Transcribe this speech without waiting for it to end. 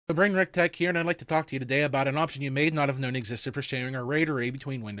Brainwreck Tech here, and I'd like to talk to you today about an option you may not have known existed for sharing a RAID array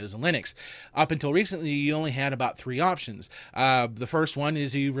between Windows and Linux. Up until recently, you only had about three options. The first one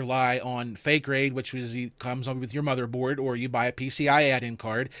is you rely on fake RAID, which comes with your motherboard, or you buy a PCI add-in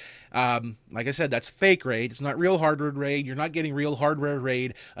card. Like I said, that's fake RAID. It's not real hardware RAID. You're not getting real hardware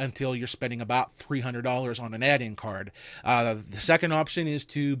RAID until you're spending about $300 on an add-in card. The second option is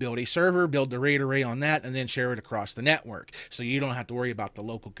to build a server, build the RAID array on that, and then share it across the network. So you don't have to worry about the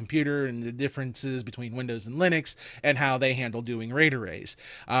local computer and the differences between Windows and Linux and how they handle doing RAID arrays.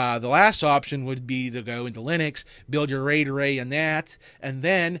 The last option would be to go into Linux, build your RAID array in that, and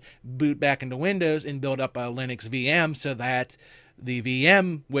then boot back into Windows and build up a Linux VM so that the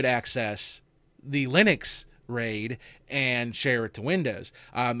VM would access the Linux RAID and share it to Windows.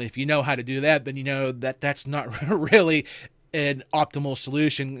 If you know how to do that, then you know that that's not really an optimal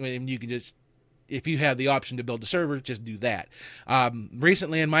solution. And you can just, if you have the option to build a server, just do that.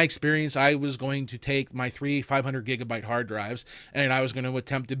 Recently, in my experience, I was going to take my three 500 gigabyte hard drives and I was going to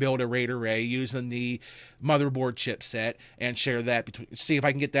attempt to build a RAID array using the motherboard chipset and share that see if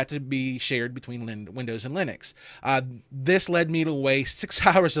I can get that to be shared between Windows and Linux. This led me to waste 6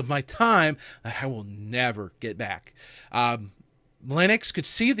 hours of my time that I will never get back. Linux could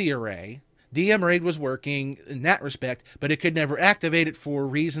see the array. dmraid was working in that respect, but it could never activate it for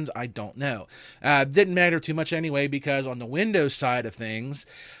reasons I don't know. Didn't matter too much anyway, because on the Windows side of things,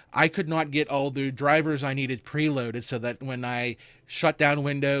 I could not get all the drivers I needed preloaded so that when I shut down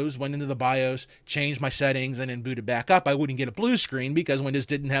Windows, went into the BIOS, changed my settings, and then booted back up, I wouldn't get a blue screen because Windows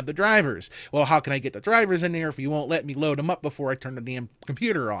didn't have the drivers. Well, how can I get the drivers in there if you won't let me load them up before I turn the damn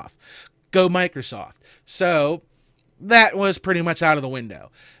computer off? Go Microsoft. So that was pretty much out of the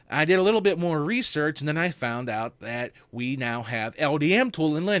window. I did a little bit more research, and then I found out that we now have LDM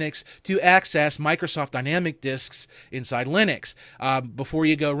tool in Linux to access Microsoft Dynamic Disks inside Linux. Before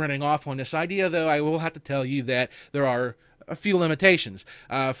you go running off on this idea, though, I will have to tell you that there are a few limitations.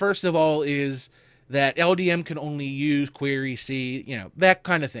 First of all is that LDM can only use query C, that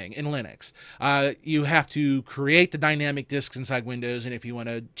kind of thing in Linux. You have to create the dynamic disks inside Windows, and if you want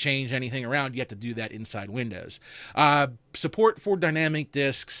to change anything around, you have to do that inside Windows. Support for dynamic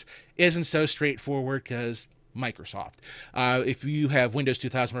disks isn't so straightforward because Microsoft. If you have Windows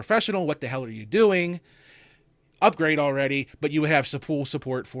 2000 Professional, what the hell are you doing? Upgrade already, but you would have full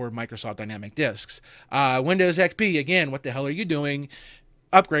support for Microsoft Dynamic Disks. Windows XP, again, what the hell are you doing?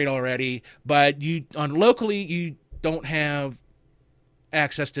 Upgrade already, but locally you don't have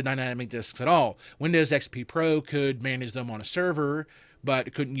access to dynamic disks at all. Windows XP Pro could manage them on a server, but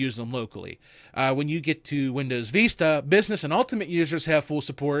it couldn't use them locally. When you get to Windows Vista, business and ultimate users have full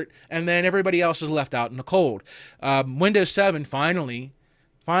support, and then everybody else is left out in the cold. Windows 7 finally,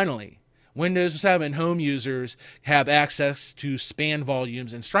 Windows 7 home users have access to span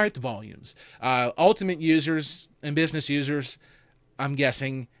volumes and striped volumes. Ultimate users and business users, I'm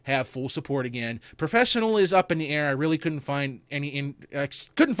guessing, have full support again. Professional is up in the air. I really couldn't find any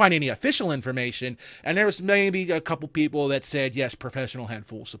official information, and there was maybe a couple people that said yes, Professional had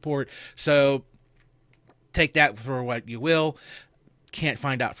full support. So take that for what you will. Can't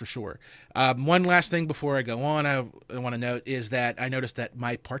find out for sure. One last thing before I go on, I want to note is that I noticed that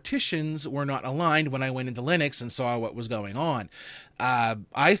my partitions were not aligned when I went into Linux and saw what was going on.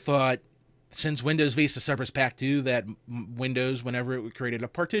 I thought, since Windows Vista Service Pack 2, that Windows, whenever it created a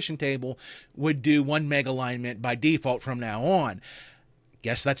partition table, would do 1 meg alignment by default from now on.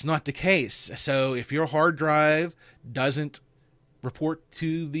 Guess that's not the case. So if your hard drive doesn't report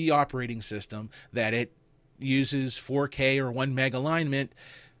to the operating system that it uses 4K or 1 meg alignment,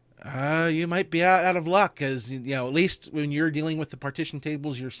 you might be out of luck, because at least when you're dealing with the partition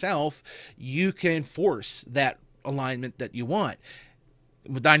tables yourself, you can force that alignment that you want.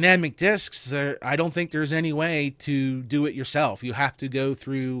 With dynamic disks, I don't think there's any way to do it yourself. You have to go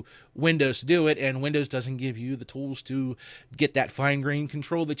through Windows to do it, and Windows doesn't give you the tools to get that fine-grained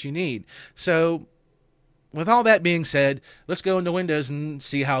control that you need. So with all that being said, let's go into Windows and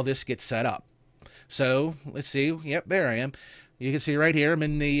see how this gets set up. So let's see. Yep, there I am. You can see right here, I'm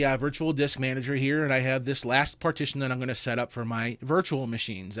in the virtual disk manager here, and I have this last partition that I'm going to set up for my virtual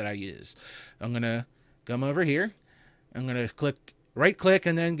machines that I use. I'm going to come over here. I'm going to right click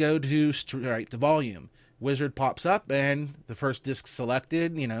and then go to straight to volume. Wizard pops up and the first disk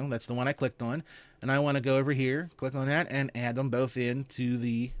selected, that's the one I clicked on. And I want to go over here, click on that, and add them both into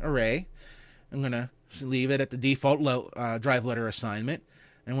the array. I'm going to leave it at the default drive letter assignment.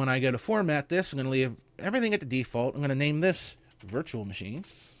 And when I go to format this, I'm going to leave everything at the default. I'm going to name this virtual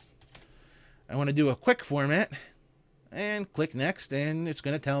machines. I want to do a quick format and click next, and it's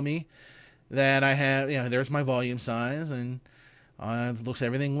going to tell me that I have, there's my volume size, and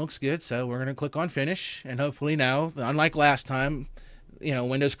Everything looks good, so we're going to click on finish, and hopefully now, unlike last time,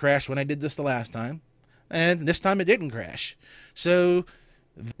 Windows crashed when I did this the last time, and this time it didn't crash. So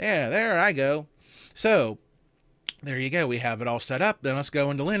yeah, there I go. So there you go. We have it all set up. Then let's go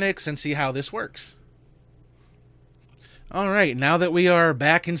into Linux and see how this works. All right, now that we are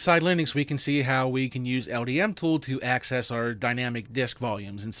back inside Linux, we can see how we can use LDM tool to access our dynamic disk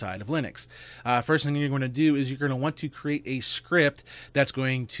volumes inside of Linux. First thing you're going to do is you're going to want to create a script that's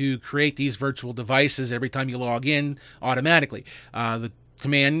going to create these virtual devices every time you log in automatically. The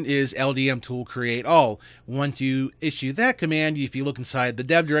command is LDM tool create all. Once you issue that command, if you look inside the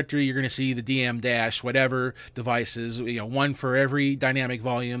dev directory, you're going to see the dm dash whatever devices, one for every dynamic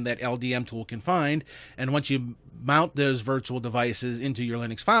volume that LDM tool can find. And once you mount those virtual devices into your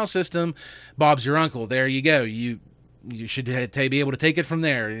Linux file system, Bob's your uncle. There you go. You should be able to take it from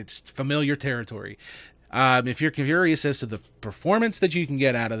there. It's familiar territory. If you're curious as to the performance that you can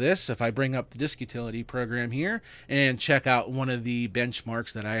get out of this, if I bring up the disk utility program here and check out one of the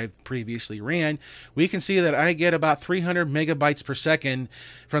benchmarks that I previously ran, we can see that I get about 300 megabytes per second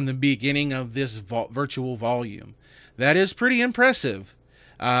from the beginning of this virtual volume. That is pretty impressive.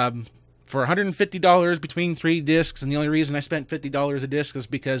 For $150 between 3 disks, and the only reason I spent $50 a disk is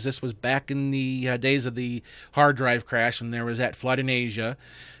because this was back in the days of the hard drive crash when there was that flood in Asia.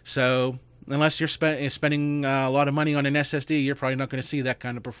 So unless you're spending a lot of money on an SSD, you're probably not going to see that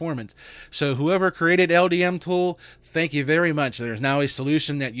kind of performance. So whoever created LDM tool, thank you very much. There's now a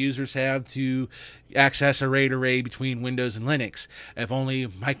solution that users have to access a RAID array between Windows and Linux. If only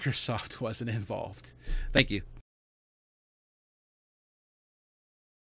Microsoft wasn't involved. Thank you.